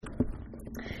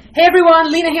Hey everyone,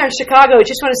 Lena here in Chicago.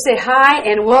 Just want to say hi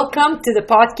and welcome to the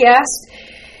podcast.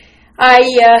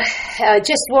 I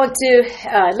just want to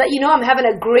let you know I'm having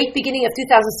a great beginning of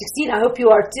 2016. I hope you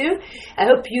are too. I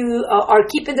hope you are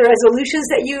keeping the resolutions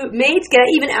that you made. Can I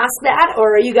even ask that?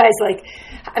 Or are you guys like,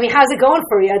 how's it going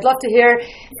for you? I'd love to hear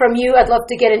from you. I'd love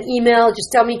to get an email.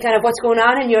 Just tell me kind of what's going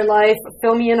on in your life.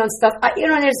 Fill me in on stuff.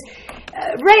 There's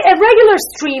a regular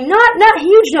stream, not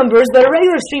huge numbers, but a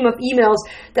regular stream of emails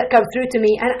that come through to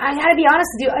me. And I gotta be honest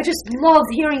with you, I just love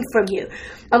hearing from you.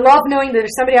 I love knowing that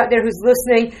there's somebody out there who's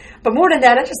listening. But more than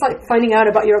that, I just like finding out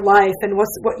about your life and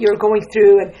what you're going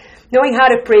through and knowing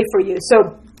how to pray for you.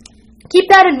 So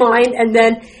keep that in mind. And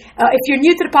then if you're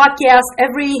new to the podcast,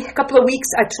 every couple of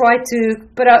weeks I try to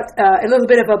put out a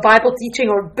little bit of a Bible teaching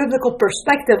or biblical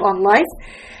perspective on life.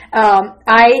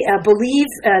 I believe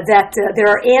that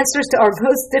there are answers to our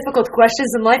most difficult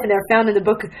questions in life, and they're found in the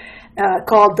book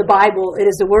called the Bible. It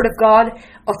is the Word of God,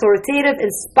 authoritative,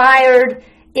 inspired,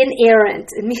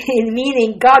 inerrant,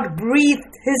 meaning God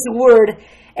breathed His Word,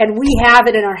 and we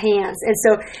have it in our hands. And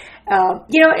so,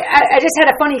 I just had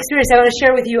a funny experience I want to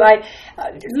share with you. I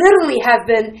literally have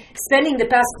been spending the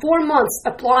past 4 months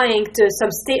applying to some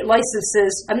state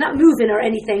licenses. I'm not moving or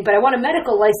anything, but I want a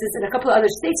medical license in a couple of other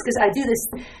states because I do this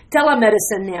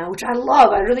telemedicine now, which I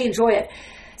love. I really enjoy it.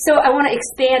 So I want to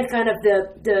expand kind of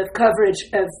the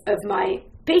coverage of my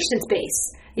patient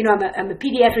base. I'm a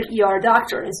pediatric ER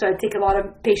doctor, and so I take a lot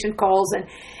of patient calls. And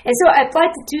so I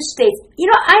applied to 2 states.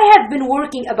 I have been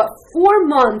working about 4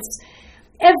 months.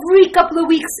 Every couple of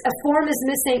weeks, a form is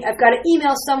missing. I've got to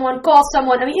email someone, call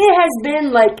someone. It has been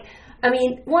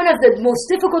one of the most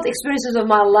difficult experiences of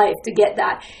my life to get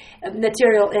that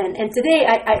material in. And today,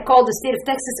 I called the state of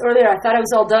Texas earlier. I thought I was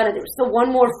all done, and there was still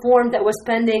one more form that was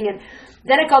pending. And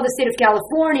then I called the state of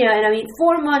California, and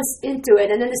 4 months into it.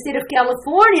 And then the state of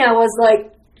California was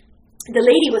like, the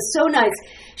lady was so nice.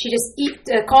 She just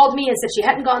called me and said she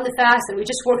hadn't gotten the fast, and we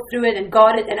just worked through it and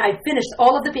got it. And I finished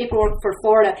all of the paperwork for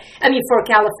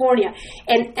California.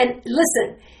 And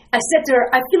listen, I said to her,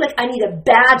 I feel like I need a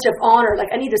badge of honor, like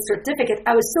I need a certificate.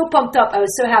 I was so pumped up. I was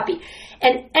so happy.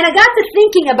 And I got to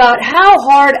thinking about how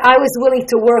hard I was willing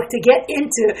to work to get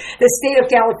into the state of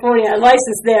California, a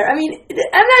license there. I'm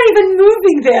not even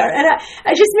moving there. And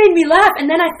it just made me laugh. And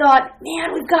then I thought,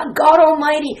 man, we've got God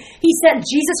Almighty. He sent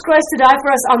Jesus Christ to die for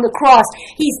us on the cross.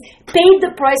 He's paid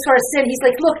the price for our sin. He's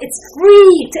like, look, it's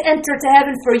free to enter to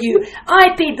heaven for you.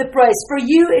 I paid the price. For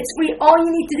you, it's free. All you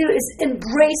need to do is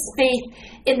embrace faith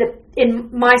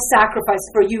in my sacrifice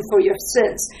for you, for your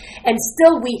sins. And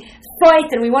still we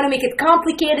fight, and we want to make it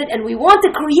complicated, and we want to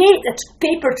create a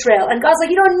paper trail. And God's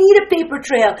like, you don't need a paper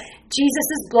trail.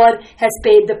 Jesus' blood has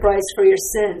paid the price for your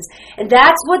sins. And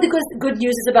that's what the good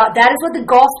news is about. That is what the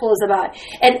gospel is about.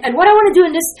 And what I want to do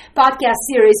in this podcast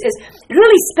series is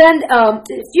really spend a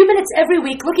few minutes every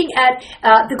week looking at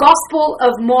the Gospel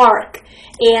of Mark.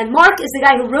 And Mark is the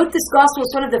guy who wrote this gospel.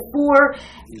 It's one of the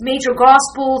 4 major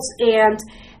gospels, and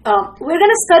we're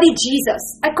going to study Jesus.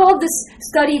 I call this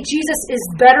study Jesus is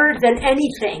better than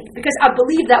anything, because I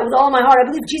believe that with all my heart.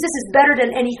 I believe Jesus is better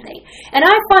than anything. And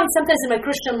I find sometimes in my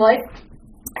Christian life,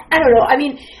 I don't know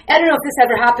if this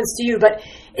ever happens to you, but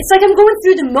it's like I'm going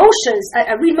through the motions.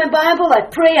 I read my Bible, I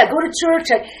pray, I go to church,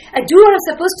 I do what I'm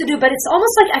supposed to do, but it's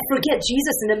almost like I forget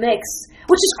Jesus in the mix,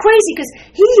 which is crazy because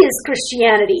He is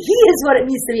Christianity. He is what it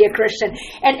means to be a Christian.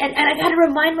 And I got to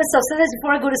remind myself, sometimes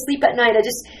before I go to sleep at night,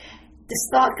 this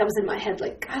thought comes in my head,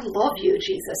 like, I love you,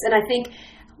 Jesus. And I think,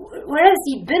 where has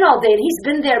He been all day? And He's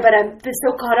been there, but I've been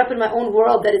so caught up in my own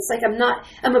world that it's like I'm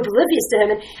oblivious to Him.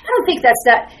 And I don't think that's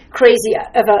that crazy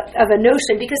of a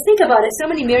notion, because think about it. So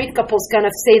many married couples kind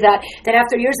of say that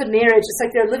after years of marriage, it's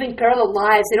like they're living parallel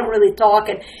lives. They don't really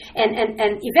talk, and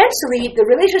eventually the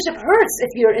relationship hurts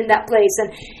if you're in that place.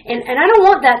 And I don't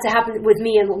want that to happen with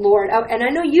me and the Lord. And I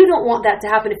know you don't want that to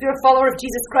happen if you're a follower of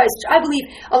Jesus Christ. I believe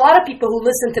a lot of people who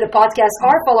listen to the podcast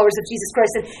are followers of Jesus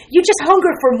Christ, and you just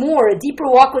hunger for more, a deeper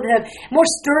walk with Him, more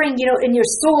stirring, in your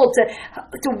soul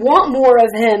to want more of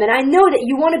Him. And I know that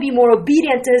you want to be more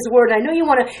obedient to His word. I know you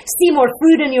want to see more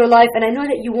fruit in your life, and I know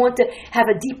that you want to have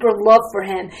a deeper love for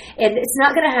Him. And it's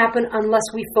not going to happen unless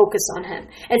we focus on Him.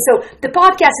 And so the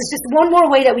podcast is just one more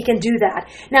way that we can do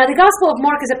that. Now, the Gospel of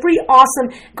Mark is a pretty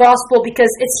awesome gospel because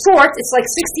it's short. It's like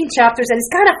 16 chapters, and it's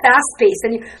kind of fast-paced.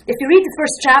 And if you read the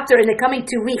first chapter in the coming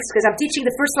 2 weeks, because I'm teaching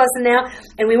the first lesson now,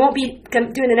 and we won't be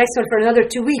doing the next one for another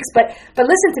 2 weeks, but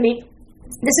listen to me.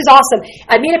 This is awesome.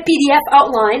 I made a PDF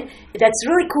outline that's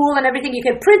really cool and everything. You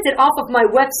can print it off of my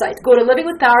website. Go to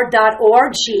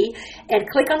livingwithpower.org and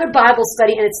click on the Bible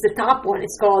study, and it's the top one.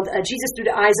 It's called Jesus Through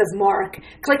the Eyes of Mark.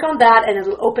 Click on that, and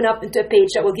it'll open up into a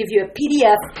page that will give you a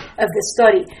PDF of the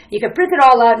study. You can print it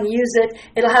all out and use it.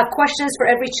 It'll have questions for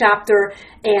every chapter,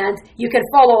 and you can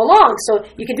follow along. So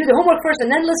you can do the homework first and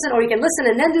then listen, or you can listen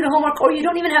and then do the homework, or you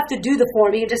don't even have to do the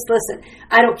form. You can just listen.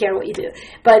 I don't care what you do.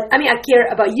 But, I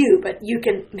care about you, but you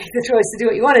can make the choice to do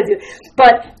what you want to do.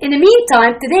 But in the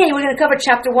meantime, today we're going to cover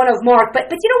chapter 1 of Mark.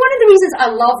 But one of the reasons I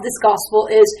love this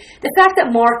gospel is the fact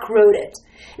that Mark wrote it.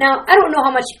 Now, I don't know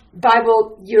how much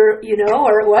Bible you know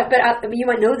or what, but you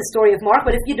might know the story of Mark,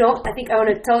 but if you don't, I think I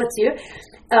want to tell it to you.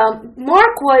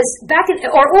 Mark was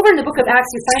over in the book of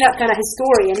Acts, you find out kind of his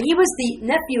story, and he was the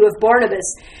nephew of Barnabas.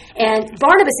 And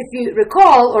Barnabas, if you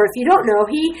recall, or if you don't know,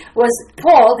 he was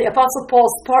Paul, the Apostle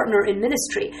Paul's partner in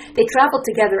ministry. They traveled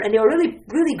together, and they were really,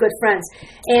 really good friends.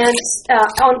 And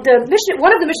on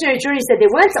one of the missionary journeys that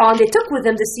they went on, they took with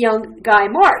them this young guy,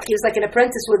 Mark. He was like an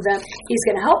apprentice with them. He's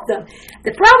going to help them.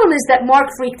 The problem is that Mark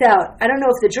freaked out. I don't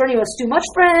know if the journey was too much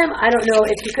for him. I don't know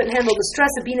if he couldn't handle the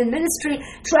stress of being in ministry,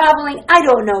 traveling. I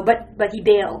don't know, but he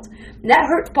bailed. And that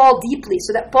hurt Paul deeply,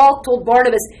 so that Paul told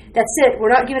Barnabas, that's it, we're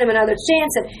not giving him another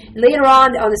chance. And later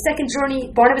on the second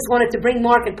journey, Barnabas wanted to bring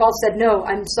Mark, and Paul said, no,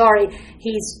 I'm sorry,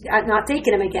 I'm not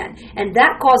taking him again. And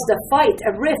that caused a fight,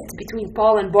 a rift between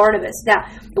Paul and Barnabas. Now,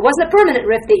 it wasn't a permanent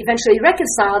rift, they eventually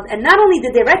reconciled, and not only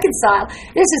did they reconcile,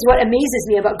 this is what amazes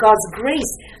me about God's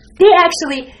grace,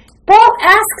 Paul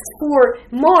asked for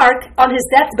Mark on his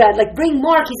deathbed, like, bring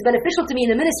Mark, he's beneficial to me in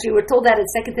the ministry. We're told that in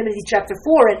 2 Timothy chapter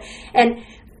 4.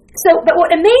 But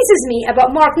what amazes me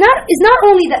about Mark is not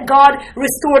only that God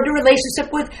restored the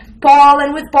relationship with Paul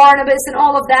and with Barnabas and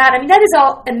all of that. That is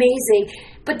all amazing.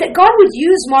 But that God would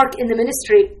use Mark in the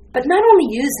ministry, but not only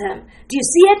use him. Do you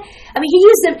see it? He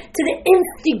used him to the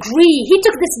nth degree. He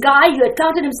took this guy who had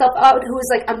counted himself out, who was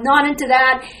like, I'm not into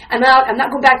that, I'm out, I'm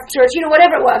not going back to church,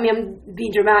 whatever. Well, I'm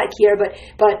being dramatic here, but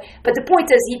the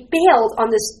point is, he bailed on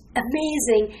this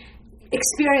amazing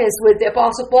experience with the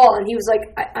Apostle Paul, and he was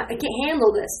like, I can't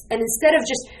handle this. And instead of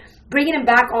just bringing him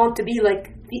back on to be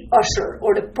like the usher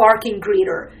or the parking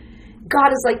greeter,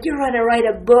 God is like, you're going to write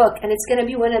a book, and it's going to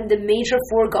be one of the major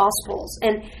 4 Gospels.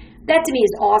 And that to me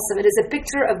is awesome. It is a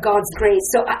picture of God's grace.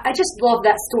 So I just love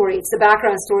that story. It's the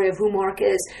background story of who Mark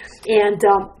is. And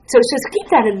so just keep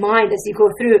that in mind as you go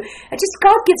through.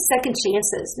 God gives second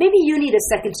chances. Maybe you need a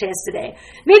second chance today.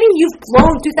 Maybe you've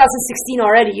blown 2016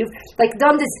 already. You've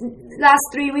done this last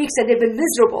 3 weeks and they've been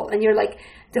miserable. And you're like,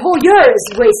 the whole year is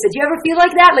wasted. You ever feel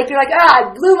like that? Like you're like,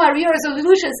 I blew my New Year's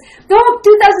resolutions. No,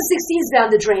 2016's down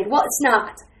the drain. Well, it's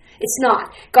not. It's not.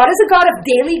 God is a God of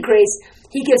daily grace.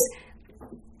 He gives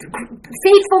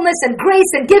faithfulness and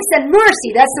grace and gifts and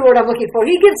mercy. That's the word I'm looking for.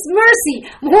 He gives mercy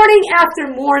morning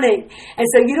after morning. And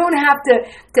so you don't have to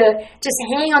just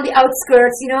hang on the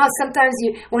outskirts. You know how sometimes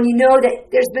when you know that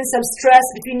there's been some stress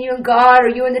between you and God or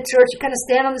you and the church, you kind of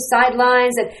stand on the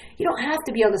sidelines, and you don't have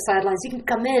to be on the sidelines. You can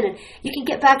come in and you can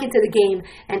get back into the game,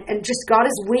 and just God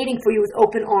is waiting for you with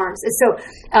open arms. And so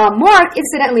Mark,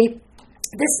 incidentally,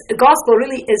 this gospel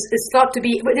really is thought to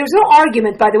be, there's no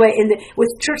argument, by the way,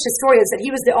 with church historians that he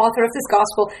was the author of this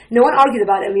gospel. No one argued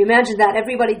about it. We imagine that. There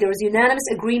was unanimous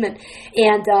agreement.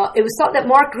 And it was thought that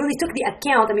Mark really took the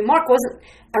account. Mark wasn't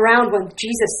around when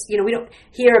Jesus, we don't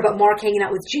hear about Mark hanging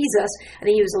out with Jesus. I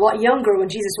think he was a lot younger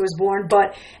when Jesus was born.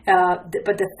 But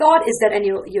the thought is that, and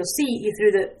you'll see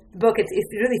through the book, it's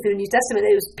really through the New Testament,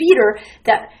 it was Peter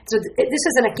this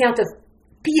is an account of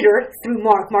Peter through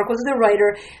Mark. Mark wasn't the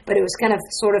writer, but it was kind of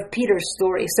sort of Peter's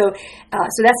story. So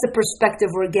that's the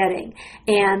perspective we're getting.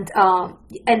 And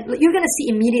you're going to see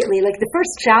immediately, like the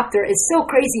first chapter is so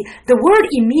crazy. The word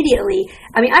immediately,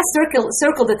 I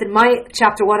circled it in my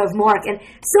chapter 1 of Mark, and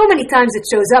so many times it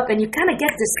shows up, and you kind of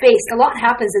get the space. A lot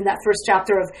happens in that first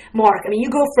chapter of Mark. You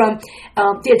go from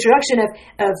the introduction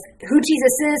of who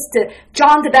Jesus is to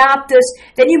John the Baptist,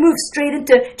 then you move straight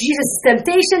into Jesus'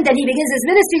 temptation, then he begins his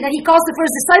ministry, then he calls the first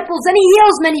disciples, and he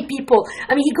heals many people.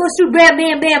 He goes through bam,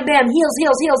 bam, bam, bam, heals.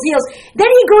 Then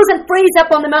he goes and prays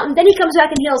up on the mountain, then he comes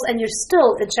back and heals, and you're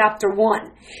still in chapter 1.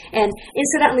 And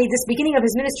incidentally, this beginning of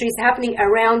his ministry is happening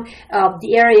around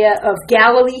the area of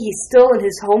Galilee. He's still in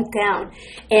his hometown.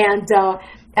 And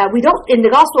we don't, in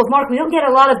the Gospel of Mark, we don't get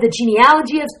a lot of the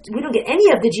genealogy we don't get any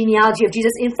of the genealogy of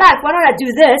Jesus. In fact, why don't I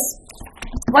do this?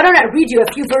 Why don't I read you a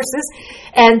few verses?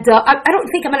 And I don't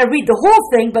think I'm going to read the whole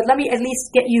thing, but let me at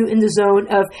least get you in the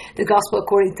zone of the Gospel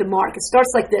according to Mark. It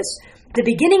starts like this. The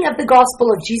beginning of the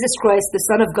Gospel of Jesus Christ, the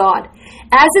Son of God.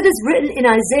 As it is written in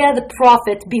Isaiah the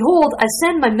prophet, Behold, I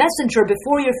send my messenger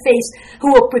before your face,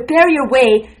 who will prepare your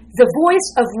way, the voice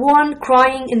of one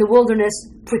crying in the wilderness,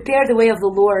 Prepare the way of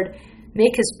the Lord,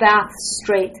 make his path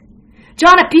straight.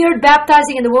 John appeared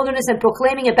baptizing in the wilderness and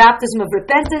proclaiming a baptism of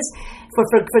repentance for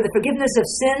the forgiveness of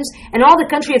sins. And all the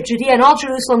country of Judea and all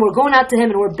Jerusalem were going out to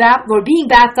him and were being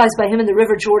baptized by him in the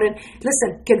river Jordan.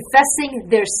 Listen, confessing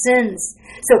their sins.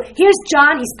 So here's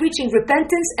John. He's preaching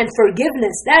repentance and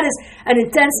forgiveness. That is an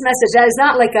intense message. That is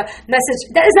not like a message.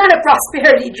 That is not a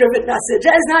prosperity-driven message.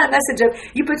 That is not a message of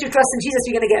you put your trust in Jesus,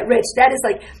 you're going to get rich. That is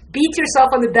like beat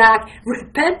yourself on the back,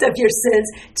 repent of your sins,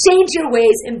 change your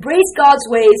ways, embrace God's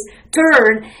ways,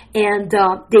 turn, and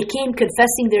they came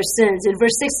confessing their sins. In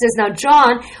verse 6 says, Now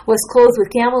John was clothed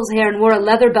with camel's hair and wore a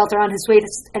leather belt around his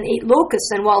waist and ate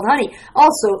locusts and wild honey.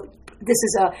 Also, this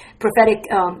is a prophetic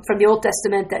from the Old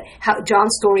Testament that how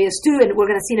John's story is too, and we're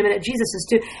going to see in a minute Jesus is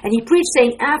too. And he preached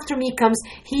saying, After me comes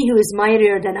he who is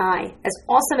mightier than I. As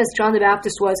awesome as John the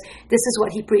Baptist was, this is what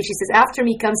he preached. He says, After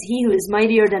me comes he who is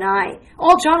mightier than I.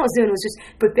 All John was doing was just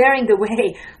preparing the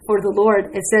way for the Lord.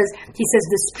 He says,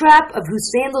 the strap of whose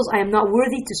sandals I am not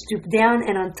worthy to stoop down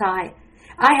and untie.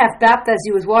 I have baptized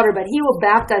you with water, but he will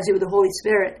baptize you with the Holy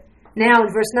Spirit. Now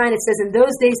in verse 9 it says, In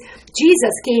those days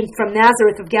Jesus came from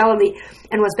Nazareth of Galilee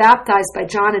and was baptized by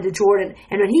John in the Jordan.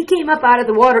 And when he came up out of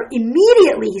the water,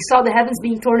 immediately he saw the heavens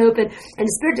being torn open and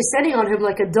the Spirit descending on him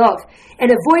like a dove.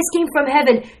 And a voice came from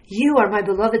heaven, You are my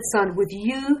beloved Son, with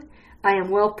you I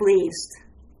am well pleased.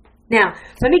 Now,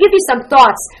 let me give you some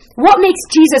thoughts. What makes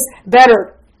Jesus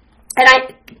better? And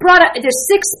there's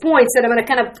 6 points that I'm going to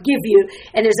kind of give you,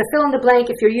 and there's a fill in the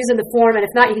blank if you're using the form, and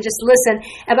if not, you can just listen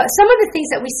about some of the things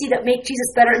that we see that make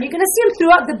Jesus better, and you're going to see them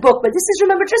throughout the book, but this is,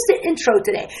 remember, just the intro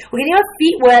today. We're getting our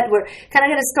feet wet, we're kind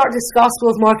of going to start this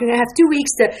Gospel of Mark. We're going to have 2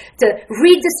 weeks to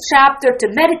read this chapter, to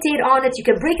meditate on it. You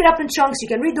can break it up in chunks, you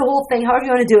can read the whole thing, however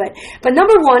you want to do it. But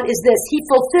number 1 is this: he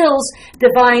fulfills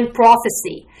divine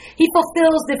prophecy. He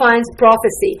fulfills divine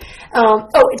prophecy.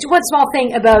 It's one small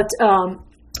thing about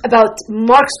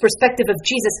Mark's perspective of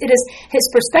Jesus. It is his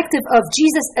perspective of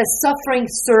Jesus as suffering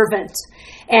servant.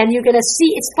 And you're going to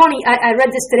see, it's funny, I read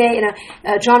this today in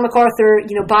a John MacArthur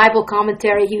Bible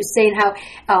commentary. He was saying how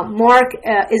Mark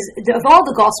is, of all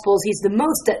the Gospels, he's the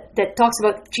most that talks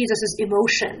about Jesus'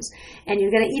 emotions. And you're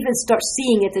going to even start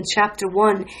seeing it in chapter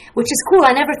 1, which is cool.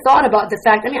 I never thought about the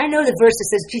fact, I know the verse that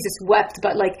says Jesus wept,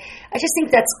 but I just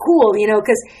think that's cool,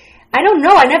 because I don't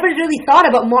know, I never really thought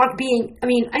about Mark being,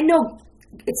 I know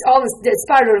it's all the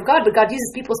inspired word of God, but God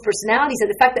uses people's personalities, and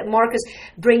the fact that Mark is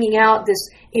bringing out this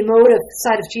emotive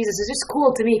side of Jesus is just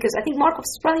cool to me, because I think Mark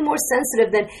was probably more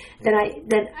sensitive than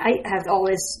I have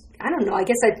always. I don't know. I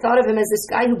guess I thought of him as this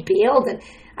guy who bailed, and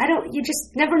you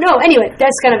just never know. Anyway,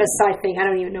 that's kind of a side thing. I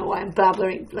don't even know why I'm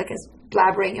blabbering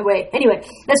away. Anyway,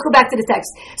 let's go back to the text.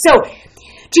 So,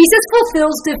 Jesus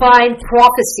fulfills divine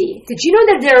prophecy. Did you know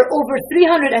that there are over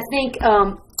 300, I think,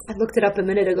 I looked it up a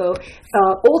minute ago,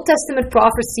 Old Testament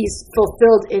prophecies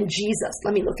fulfilled in Jesus.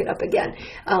 Let me look it up again.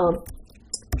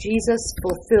 Jesus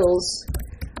fulfills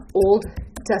Old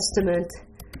Testament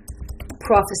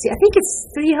prophecy. I think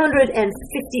it's 353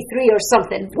 or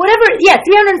something.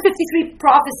 353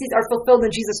 prophecies are fulfilled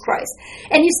in Jesus Christ.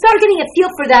 And you start getting a feel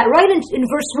for that right in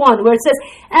verse 1, where it says,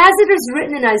 As it is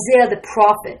written in Isaiah the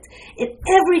prophet. In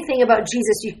everything about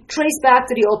Jesus, you trace back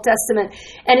to the Old Testament,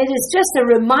 and it is just a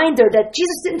reminder that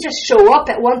Jesus didn't just show up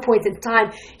at one point in time.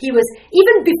 He was,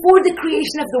 even before the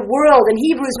creation of the world, in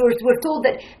Hebrews we're told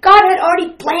that God had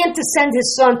already planned to send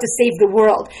His Son to save the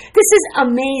world. This is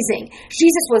amazing.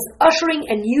 Jesus was ushering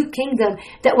a new kingdom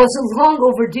that was long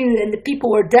overdue and the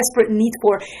people were desperate in need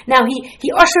for. Now he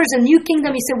ushers a new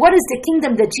kingdom. He said, what is the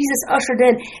kingdom that Jesus ushered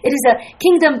in? It is a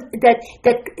kingdom that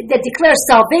declares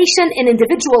salvation in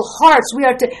individual hearts. We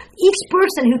are to, each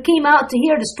person who came out to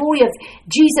hear the story of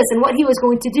Jesus and what He was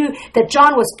going to do, that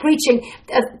John was preaching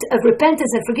of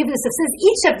repentance and forgiveness of sins,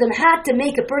 each of them had to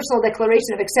make a personal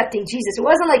declaration of accepting Jesus. It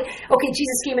wasn't like, okay,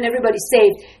 Jesus came and everybody's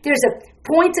saved. There's a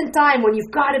point in time when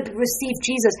you've got to receive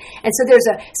Jesus. And so there's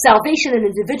a salvation in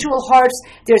individual hearts,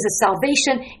 there's a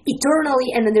salvation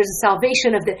eternally, and then there's a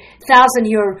salvation of the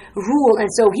 1,000-year rule. And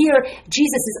so here,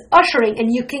 Jesus is ushering a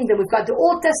new kingdom. We've got the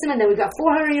Old Testament, then we've got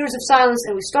 400 years of silence,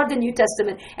 and we start the New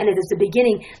Testament, and it is the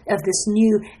beginning of this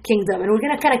new kingdom. And we're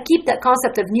going to kind of keep that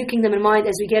concept of new kingdom in mind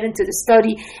as we get into the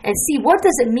study and see what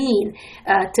does it mean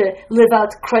to live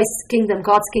out Christ's kingdom,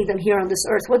 God's kingdom here on this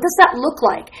earth. What does that look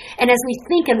like? And as we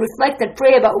think and reflect and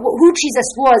pray about who Jesus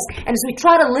was, and as we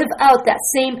try to live out that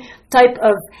same type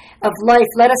of life,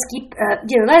 let us keep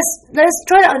let us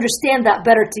try to understand that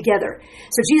better together.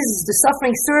 So Jesus is the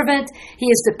suffering servant.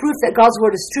 He is the proof that God's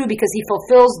word is true because He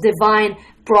fulfills divine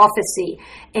prophecy.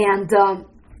 And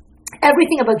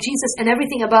everything about Jesus and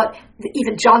everything about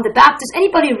even John the Baptist,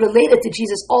 anybody related to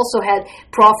Jesus also had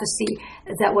prophecy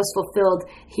that was fulfilled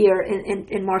here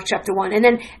in Mark chapter 1. And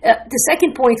then the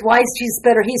second point, why is Jesus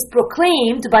better? He's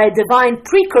proclaimed by a divine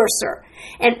precursor.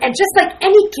 And just like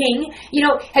any king,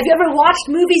 have you ever watched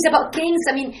movies about kings?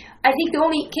 I mean, I think the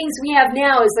only kings we have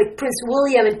now is like Prince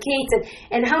William and Kate,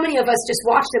 and how many of us just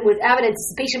watch them with avid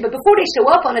anticipation? But before they show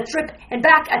up on a trip and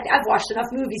back, I've watched enough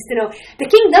movies to know the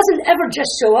king doesn't ever just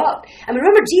show up. I mean,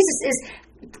 remember, Jesus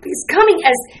is coming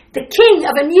as the king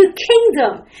of a new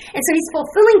kingdom. And so he's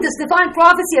fulfilling this divine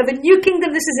prophecy of a new kingdom.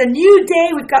 This is a new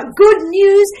day. We've got good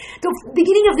news. The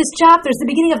beginning of this chapter is the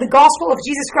beginning of the gospel of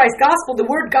Jesus Christ. Gospel, the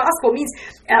word gospel means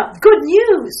good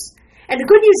news. And the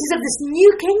good news is of this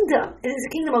new kingdom. It is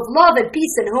a kingdom of love and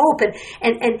peace and hope. And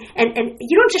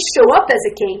you don't just show up as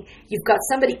a king. You've got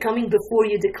somebody coming before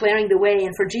you declaring the way.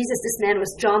 And for Jesus, this man was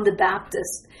John the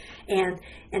Baptist. And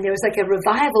there was like a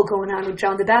revival going on with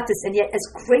John the Baptist. And yet, as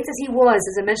great as he was,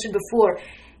 as I mentioned before,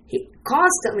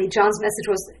 John's message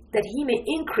was that he may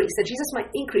increase, that Jesus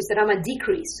might increase, that I might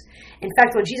decrease. In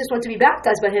fact, when Jesus went to be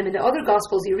baptized by him in the other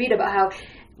Gospels, you read about how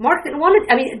John didn't want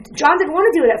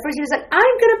to do it. At first he was like,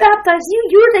 I'm going to baptize you,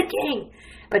 you're the king.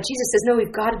 But Jesus says, no,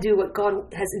 we've got to do what God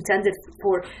has intended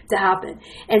for to happen.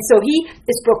 And so he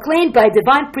is proclaimed by a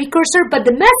divine precursor, but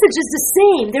the message is the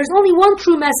same. There's only one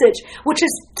true message, which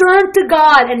is turn to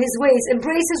God and his ways,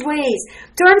 embrace his ways,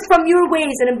 turn from your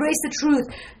ways and embrace the truth.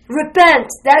 Repent.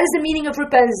 That is the meaning of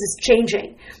repentance, is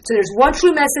changing. So there's one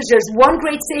true message, there's one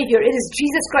great Savior. It is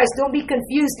Jesus Christ. Don't be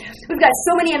confused. We've got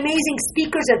so many amazing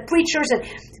speakers and preachers and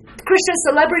Christian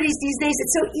celebrities these days.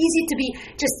 It's so easy to be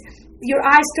just your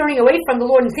eyes turning away from the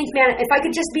Lord and think, man, if I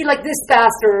could just be like this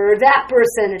pastor or that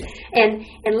person. And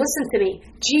listen to me.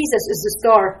 Jesus is the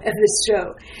star of this show.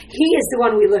 He is the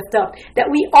one we lift up,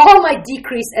 that we all might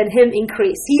decrease and him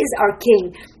increase. He is our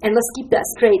king. And let's keep that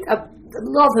straight. I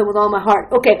love him with all my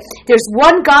heart. Okay, there's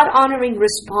one God-honoring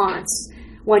response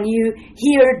when you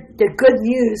hear the good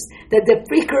news that the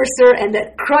precursor and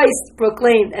that Christ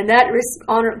proclaimed. And that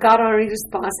God-honoring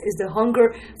response is the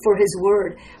hunger for his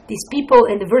word. These people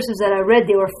in the verses that I read,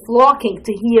 they were flocking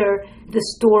to hear the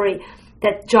story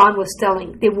that John was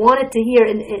telling. They wanted to hear,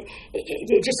 and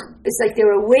it's like they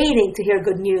were waiting to hear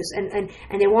good news, and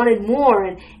they wanted more,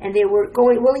 and they were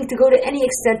willing to go to any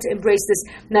extent to embrace this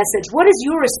message. What is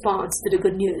your response to the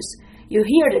good news? You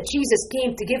hear that Jesus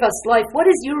came to give us life. What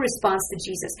is your response to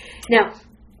Jesus? Now,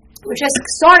 we're just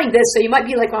starting this, so you might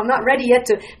be like, well, I'm not ready yet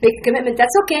to make a commitment.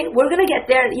 That's okay. We're going to get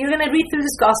there. You're going to read through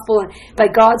this gospel, and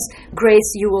by God's grace,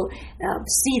 you will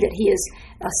see that he is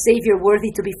a Savior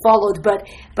worthy to be followed. But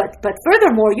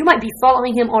furthermore, you might be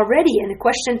following him already, and the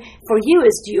question for you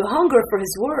is, do you hunger for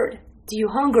his word? Do you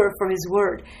hunger for his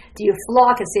word? Do you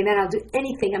flock and say, man, I'll do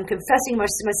anything. I'm confessing my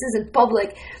sins in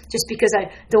public just because I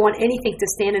don't want anything to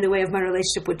stand in the way of my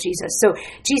relationship with Jesus. So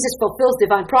Jesus fulfills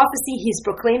divine prophecy. He's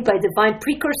proclaimed by divine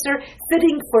precursor,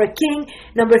 fitting for a king.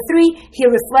 Number 3, he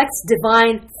reflects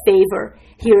divine favor.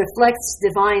 He reflects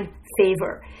divine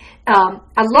favor.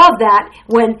 I love that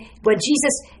when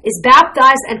Jesus is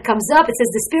baptized and comes up, it says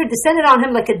the Spirit descended on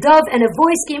him like a dove, and a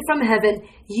voice came from heaven,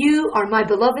 you are my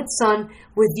beloved Son,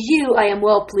 with you I am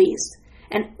well pleased.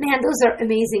 And man, those are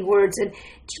amazing words. And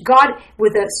God,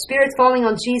 with the Spirit falling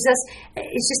on Jesus,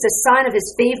 it's just a sign of his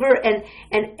favor. And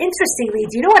interestingly,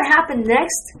 do you know what happened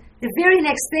next? The very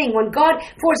next thing, when God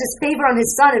pours his favor on his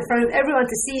Son in front of everyone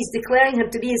to see, he's declaring him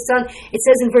to be his Son. It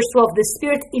says in verse 12, the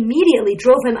Spirit immediately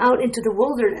drove him out into the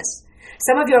wilderness.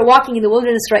 Some of you are walking in the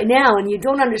wilderness right now and you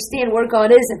don't understand where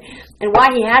God is and why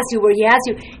he has you where he has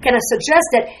you. Can I suggest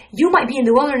that you might be in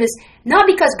the wilderness not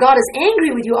because God is angry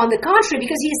with you, on the contrary,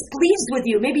 because he is pleased with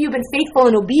you. Maybe you've been faithful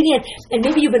and obedient, and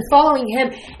maybe you've been following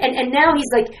him, and now he's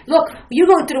like, look, you're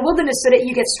going through the wilderness so that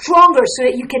you get stronger, so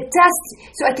that you can test,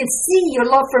 so I can see your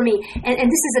love for me. And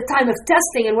this is a time of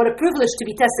testing, and what a privilege to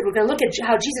be tested. We're going to look at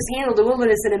how Jesus handled the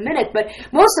wilderness in a minute, but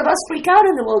most of us freak out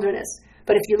in the wilderness.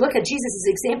 But if you look at Jesus'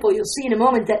 example, you'll see in a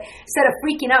moment that instead of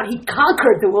freaking out, he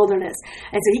conquered the wilderness.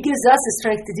 And so he gives us the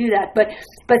strength to do that. But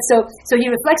so he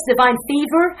reflects divine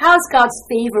favor. How's God's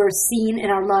favor seen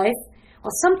in our life?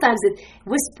 Well, sometimes it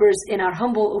whispers in our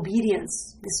humble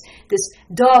obedience. This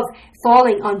dove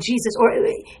falling on Jesus, or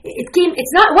it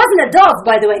wasn't a dove,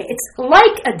 by the way. It's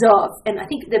like a dove, and I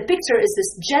think the picture is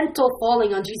this gentle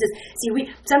falling on Jesus. See,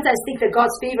 we sometimes think that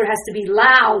God's favor has to be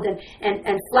loud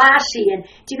and flashy, and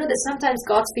do you know that sometimes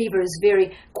God's favor is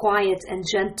very quiet and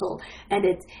gentle, and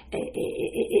it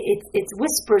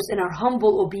whispers in our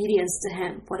humble obedience to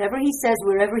Him. Whatever He says,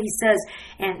 wherever He says,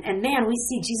 and man, we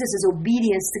see Jesus'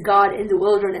 obedience to God in the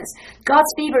wilderness.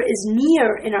 God's favor is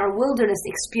near in our wilderness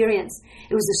experience.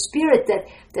 It was the Spirit that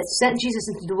sent Jesus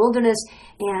into the wilderness,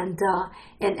 and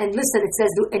listen, it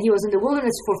says, and he was in the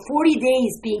wilderness for 40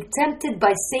 days being tempted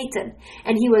by Satan,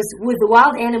 and he was with the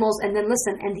wild animals, and then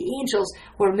listen, and the angels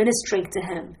were ministering to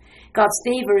him. God's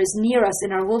favor is near us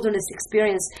in our wilderness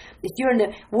experience. If you're in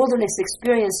the wilderness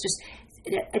experience,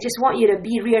 I just want you to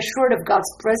be reassured of God's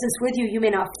presence with you. You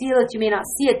may not feel it, you may not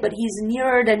see it, but He's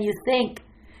nearer than you think.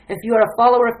 If you are a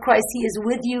follower of Christ, He is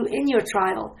with you in your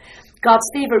trial. God's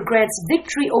favor grants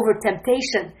victory over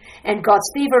temptation, and God's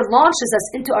favor launches us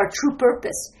into our true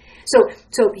purpose. So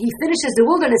he finishes the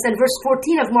wilderness, and verse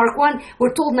 14 of Mark 1,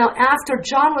 we're told, now after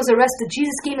John was arrested,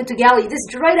 Jesus came into Galilee. This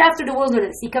is right after the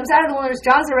wilderness. He comes out of the wilderness,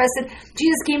 John's arrested,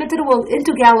 Jesus came into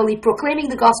Galilee, proclaiming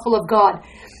the gospel of God.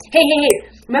 Hey,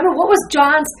 remember, what was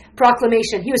John's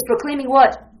proclamation? He was proclaiming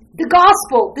what? The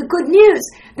gospel, the good news,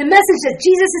 the message that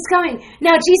Jesus is coming.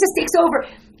 Now Jesus takes over.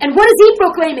 And what is he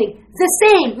proclaiming? The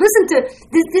same. Listen to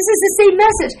this is the same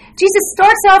message. Jesus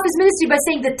starts off his ministry by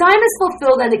saying the time is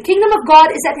fulfilled and the kingdom of God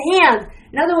is at hand.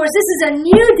 In other words, this is a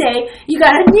new day. You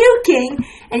got a new king.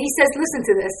 And he says, listen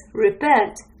to this.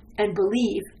 Repent and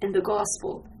believe in the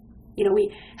gospel. You know,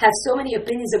 we have so many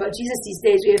opinions about Jesus these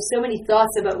days. We have so many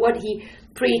thoughts about what he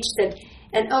preached.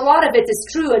 And a lot of it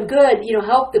is true and good. You know,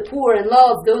 help the poor and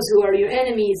love those who are your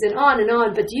enemies and on and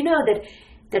on. But do you know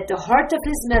that the heart of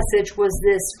his message was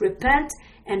this: repent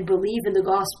and believe in the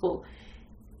gospel.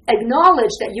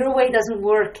 Acknowledge that your way doesn't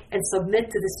work and submit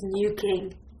to this new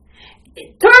king.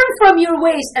 Turn from your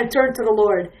ways and turn to the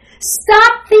Lord.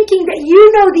 Stop thinking that you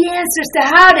know the answers to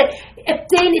how to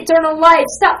obtain eternal life.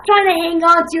 Stop trying to hang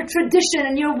on to your tradition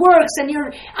and your works and your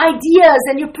ideas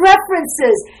and your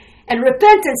preferences. And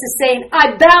repentance is saying,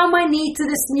 I bow my knee to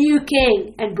this new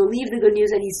king and believe the good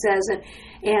news that he says.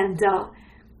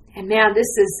 And man, this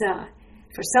is,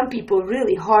 for some people,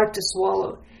 really hard to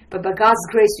swallow. But by God's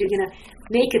grace, you're going to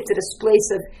make it to this place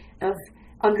of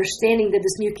understanding that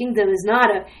this new kingdom is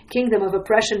not a kingdom of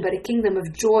oppression, but a kingdom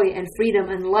of joy and freedom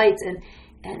and light. And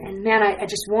man, I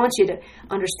just want you to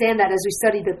understand that as we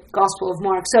study the Gospel of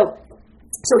Mark. So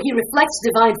he reflects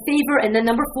divine favor. And then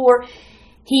number 4,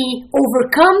 he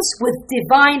overcomes with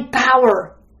divine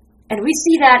power. And we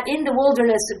see that in the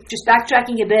wilderness, just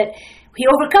backtracking a bit. He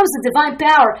overcomes the divine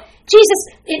power. Jesus,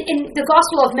 in the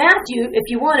Gospel of Matthew, if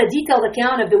you want a detailed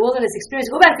account of the wilderness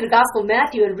experience, go back to the Gospel of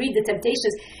Matthew and read the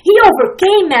temptations. He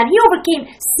overcame, man. He overcame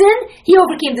sin. He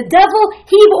overcame the devil.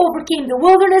 He overcame the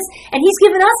wilderness. And he's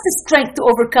given us the strength to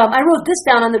overcome. I wrote this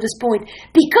down under this point.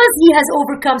 Because he has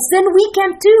overcome sin, we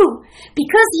can too.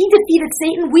 Because he defeated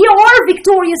Satan, we are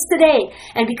victorious today.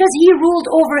 And because he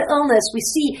ruled over illness, we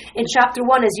see in chapter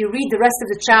 1, as you read the rest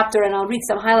of the chapter, and I'll read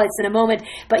some highlights in a moment,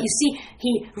 but you see,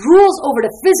 he rules over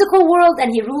the physical world and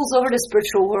he rules over the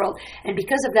spiritual world. And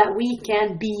because of that, we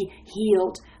can be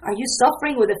healed. Are you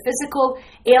suffering with a physical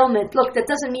ailment? Look, that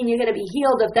doesn't mean you're going to be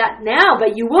healed of that now,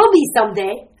 but you will be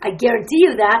someday. I guarantee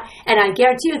you that. And I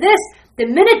guarantee you this: the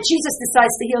minute Jesus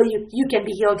decides to heal you, you can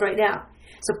be healed right now.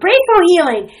 So pray for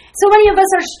healing. So many of us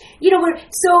are, we're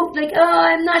so like,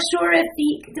 I'm not sure if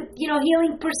the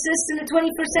healing persists in the 20%.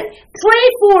 Pray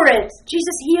for it.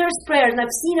 Jesus hears prayers. And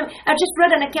I've just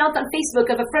read an account on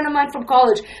Facebook of a friend of mine from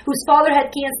college whose father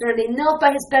had cancer, and they knelt by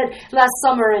his bed last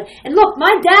summer. And look,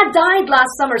 my dad died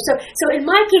last summer. So in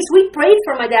my case, we prayed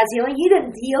for my dad's healing. He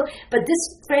didn't heal, but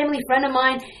this family friend of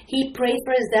mine, he prayed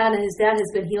for his dad, and his dad has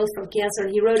been healed from cancer.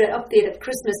 And he wrote an update at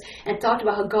Christmas and talked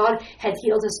about how God had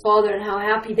healed his father and how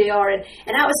happy they are, and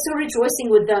I was so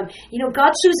rejoicing with them.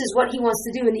 God chooses what he wants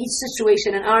to do in each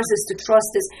situation, and ours is to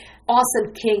trust his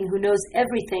awesome king who knows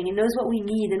everything and knows what we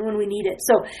need and when we need it.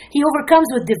 So he overcomes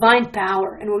with divine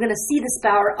power, and we're going to see this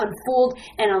power unfold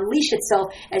and unleash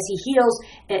itself as he heals.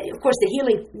 Of course, the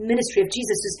healing ministry of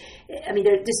Jesus is,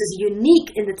 this is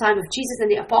unique in the time of Jesus and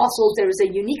the apostles. There is a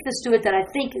uniqueness to it that I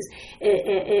think is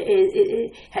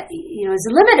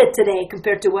limited today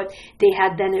compared to what they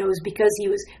had then. It was because he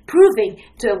was proving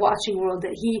to a watching world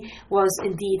that he was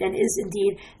indeed and is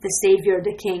indeed the Savior,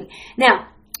 the King. Now,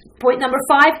 point number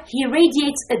 5, he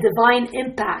radiates a divine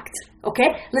impact.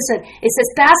 Okay? Listen, it says,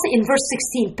 passing in verse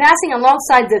 16, passing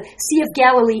alongside the Sea of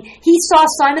Galilee, he saw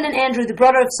Simon and Andrew, the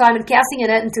brother of Simon, casting a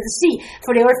net into the sea,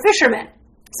 for they were fishermen.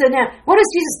 So now, what has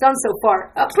Jesus done so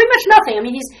far? Pretty much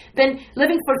nothing. He's been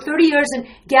living for 30 years in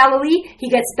Galilee. He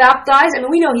gets baptized.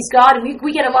 We know he's God, and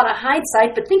we get a lot of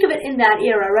hindsight, but think of it in that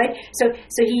era, right? So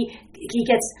he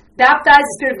gets baptized,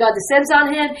 the Spirit of God descends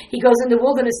on him, he goes in the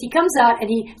wilderness, he comes out, and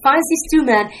he finds these 2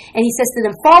 men, and he says to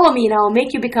them, follow me, and I will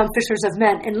make you become fishers of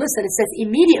men. And listen, it says,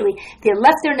 immediately they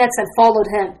left their nets and followed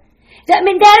him. That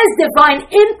is divine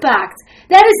impact.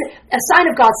 That is a sign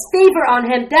of God's favor on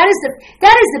him. That is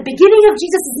the beginning of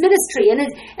Jesus' ministry. And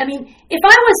if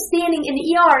I was standing in the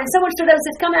ER and someone showed up and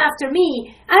said, "Come after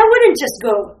me," I wouldn't just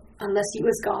go unless he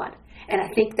was God. And I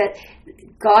think that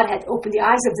God had opened the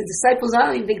eyes of the disciples. I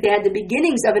don't even think they had the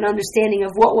beginnings of an understanding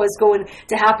of what was going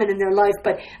to happen in their life,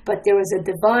 but there was a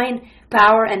divine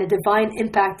power and a divine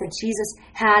impact that Jesus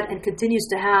had and continues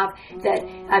to have that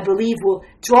I believe will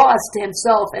draw us to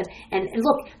himself. And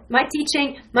look, my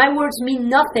teaching, my words mean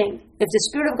nothing. If the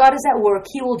Spirit of God is at work,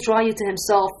 he will draw you to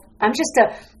himself. I'm just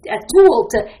a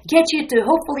tool to get you to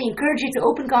hopefully encourage you to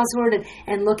open God's Word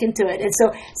and look into it. And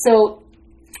so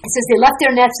it says they left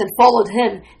their nets and followed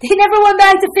him. They never went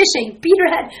back to fishing. Peter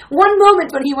had one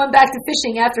moment when he went back to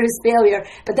fishing after his failure,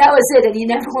 but that was it, and he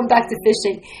never went back to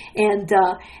fishing. And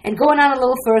going on a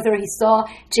little further, he saw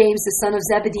James, the son of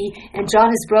Zebedee, and John,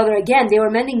 his brother. Again, they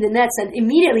were mending the nets, and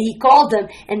immediately he called them,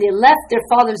 and they left their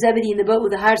father Zebedee in the boat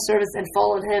with the hired servants and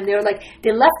followed him. They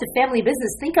they left the family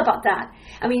business. Think about that.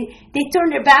 They turned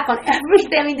their back on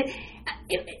everything.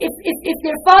 If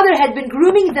their father had been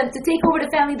grooming them to take over the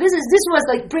family business, this was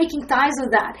like breaking ties with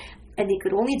that. And they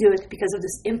could only do it because of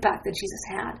this impact that Jesus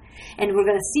had. And we're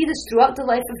going to see this throughout the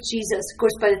life of Jesus. Of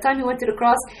course, by the time he went to the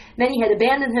cross, many had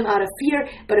abandoned him out of fear.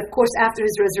 But of course, after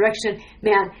his resurrection,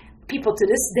 people to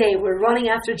this day were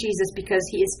running after Jesus because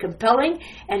he is compelling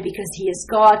and because he is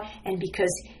God and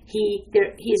because he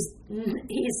is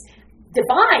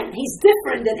divine. He's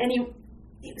different than any.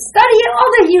 Study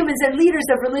all the humans and leaders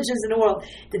of religions in the world.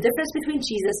 The difference between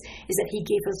Jesus is that he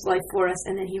gave his life for us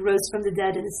and then he rose from the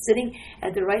dead and is sitting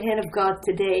at the right hand of God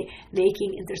today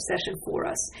making intercession for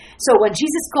us. So when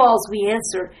Jesus calls, we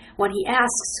answer. When he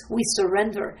asks, we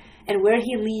surrender. And where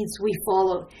he leads, we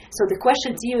follow. So the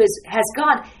question to you is, has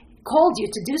God called you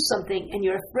to do something and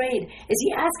you're afraid? Is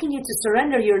he asking you to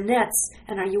surrender your nets?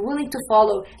 And are you willing to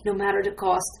follow no matter the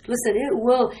cost? Listen, it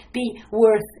will be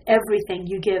worth everything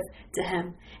you give to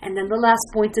him. And then the last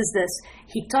point is this.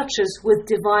 He touches with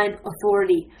divine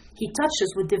authority. He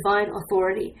touches with divine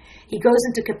authority. He goes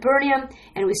into Capernaum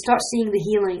and we start seeing the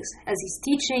healings. As he's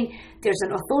teaching, there's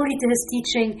an authority to his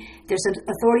teaching. There's an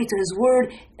authority to his word.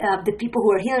 The people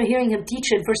who are hearing him teach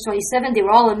in verse 27, they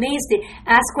were all amazed. They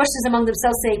asked questions among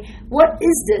themselves saying, "What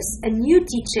is this? A new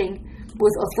teaching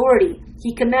with authority.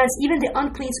 He commands even the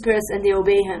unclean spirits and they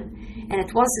obey him." And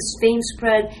at once his fame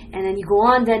spread. And then you go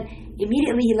on, then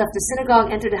immediately he left the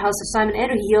synagogue, entered the house of Simon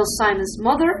Andrew. He heals Simon's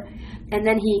mother. And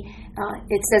then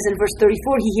it says in verse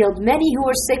 34, he healed many who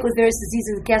were sick with various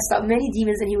diseases and cast out many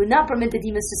demons, and he would not permit the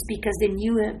demons to speak because they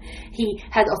knew him. He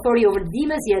had authority over the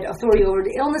demons. He had authority over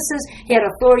the illnesses. He had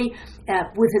authority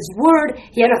with his word.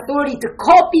 He had authority to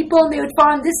call people and they would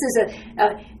follow him. This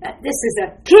is a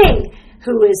king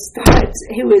who is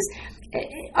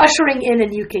ushering in a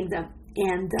new kingdom.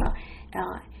 And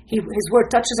his word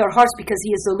touches our hearts because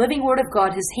he is the living word of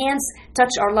God. His hands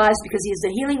touch our lives because he is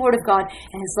the healing word of God.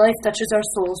 And his life touches our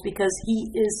souls because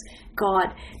he is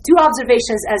God. 2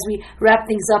 observations as we wrap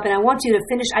things up. And I want you to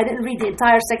finish. I didn't read the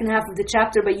entire second half of the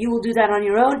chapter, but you will do that on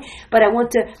your own. But I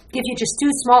want to give you just 2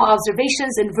 small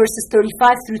observations in verses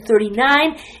 35 through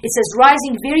 39. It says,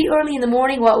 "Rising very early in the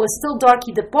morning while it was still dark,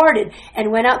 he departed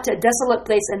and went out to a desolate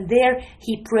place, and there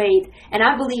he prayed." And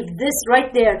I believe this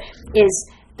right there is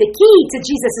the key to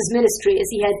Jesus' ministry, is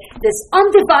he had this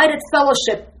undivided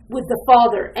fellowship with the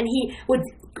Father, and he would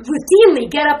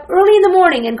routinely get up early in the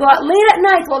morning and go out late at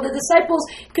night while the disciples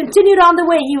continued on the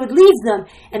way. He would leave them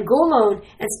and go alone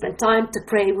and spend time to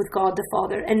pray with God the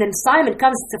Father. And then Simon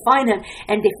comes to find him,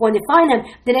 and when they find him,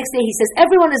 the next day he says,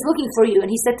 "Everyone is looking for you." And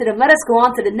he said to them, "Let us go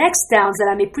on to the next towns that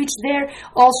I may preach there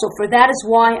also, for that is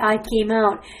why I came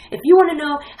out." If you want to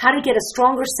know how to get a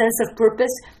stronger sense of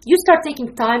purpose, you start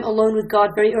taking time alone with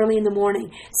God very early in the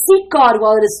morning. Seek God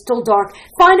while it is still dark.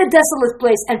 Find a desolate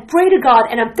place and pray to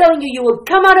God. And I'm telling you, you will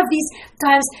come out of these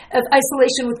times of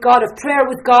isolation with God, of prayer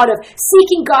with God, of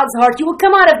seeking God's heart. You will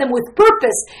come out of them with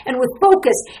purpose and with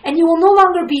focus. And you will no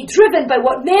longer be driven by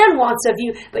what man wants of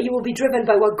you, but you will be driven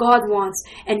by what God wants.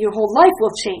 And your whole life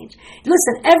will change.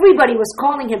 Listen, everybody was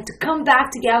calling him to come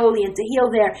back to Galilee and to heal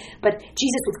there. But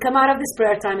Jesus would come out of this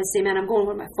prayer time and say, "Man, I'm going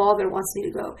where my Father wants me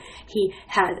to go." He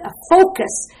had a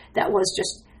focus that was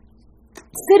just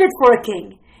fitted for a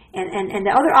king. And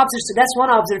the other observation, that's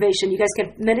one observation. You guys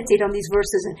can meditate on these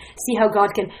verses and see how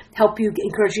God can help you,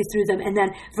 encourage you through them. And then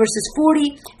verses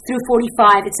 40 through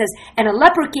 45, it says, "And a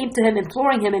leper came to him,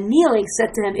 imploring him, and kneeling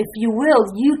said to him, 'If you will,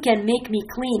 you can make me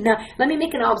clean.'" Now, let me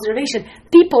make an observation.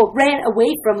 People ran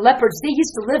away from lepers. They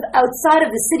used to live outside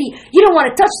of the city. You don't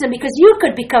want to touch them because you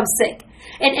could become sick.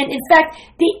 And in fact,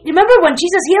 remember when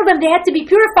Jesus healed them, they had to be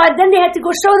purified. Then they had to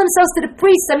go show themselves to the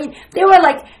priests. I mean, they were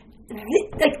like,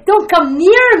 "Don't come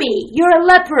near me. You're a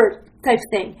leper," type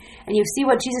thing. And you see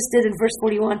what Jesus did in verse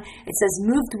 41. It says,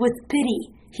 "Moved with pity,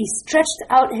 he stretched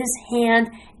out his hand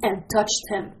and touched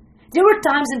him." There were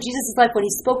times in Jesus' life when he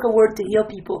spoke a word to heal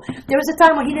people. There was a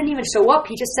time when he didn't even show up.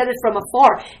 He just said it from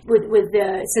afar with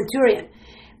the centurion.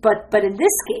 But in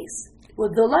this case,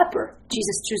 with the leper,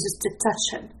 Jesus chooses to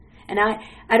touch him. And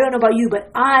I don't know about you, but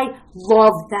I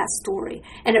love that story.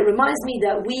 And it reminds me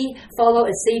that we follow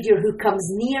a Savior who comes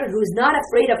near, who's not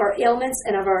afraid of our ailments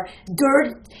and of our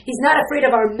dirt. He's not afraid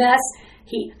of our mess.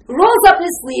 He rolls up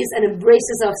his sleeves and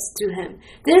embraces us to him.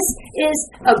 This is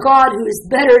a God who is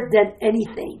better than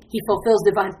anything. He fulfills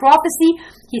divine prophecy.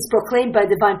 He's proclaimed by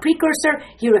divine precursor.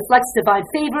 He reflects divine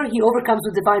favor. He overcomes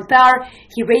with divine power.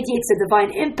 He radiates a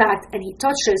divine impact, and he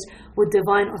touches with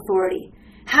divine authority.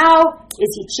 How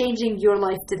is he changing your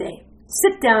life today?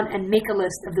 Sit down and make a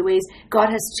list of the ways God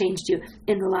has changed you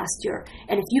in the last year.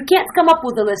 And if you can't come up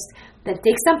with a list, then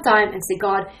take some time and say,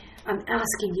 "God, I'm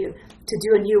asking you to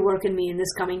do a new work in me in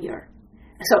this coming year."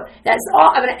 So that's all.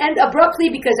 I'm going to end abruptly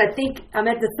because I think I'm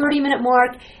at the 30-minute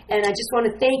mark. And I just want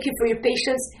to thank you for your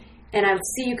patience. And I'll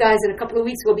see you guys in a couple of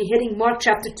weeks. We'll be hitting Mark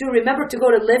chapter 2. Remember to go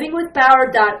to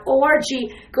livingwithpower.org.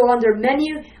 Go under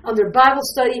menu, under Bible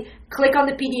study. Click on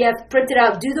the PDF. Print it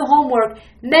out. Do the homework.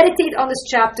 Meditate on this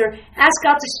chapter. Ask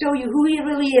God to show you who he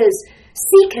really is.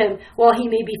 Seek him while he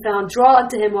may be found. Draw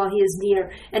unto him while he is near.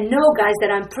 And know, guys,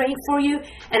 that I'm praying for you.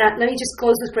 And let me just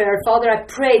close with prayer. Father, I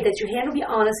pray that your hand will be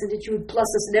on us and that you would bless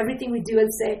us in everything we do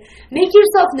and say. Make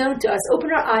yourself known to us.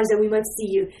 Open our eyes that we might see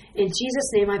you. In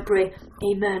Jesus' name I pray.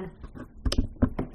 Amen.